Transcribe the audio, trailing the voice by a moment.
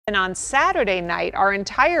And on Saturday night, our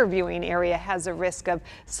entire viewing area has a risk of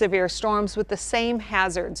severe storms with the same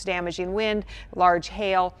hazards: damaging wind, large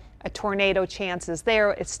hail, a tornado chance is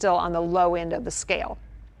there. It's still on the low end of the scale.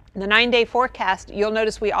 In the 9-day forecast, you'll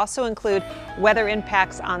notice we also include weather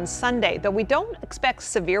impacts on Sunday, though we don't expect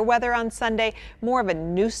severe weather on Sunday, more of a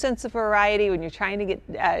nuisance variety when you're trying to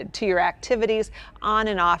get to your activities, on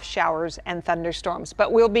and off showers and thunderstorms.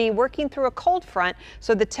 But we'll be working through a cold front,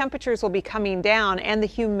 so the temperatures will be coming down and the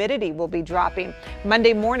humidity will be dropping.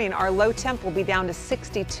 Monday morning, our low temp will be down to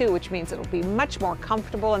 62, which means it'll be much more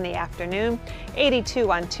comfortable in the afternoon,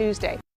 82 on Tuesday.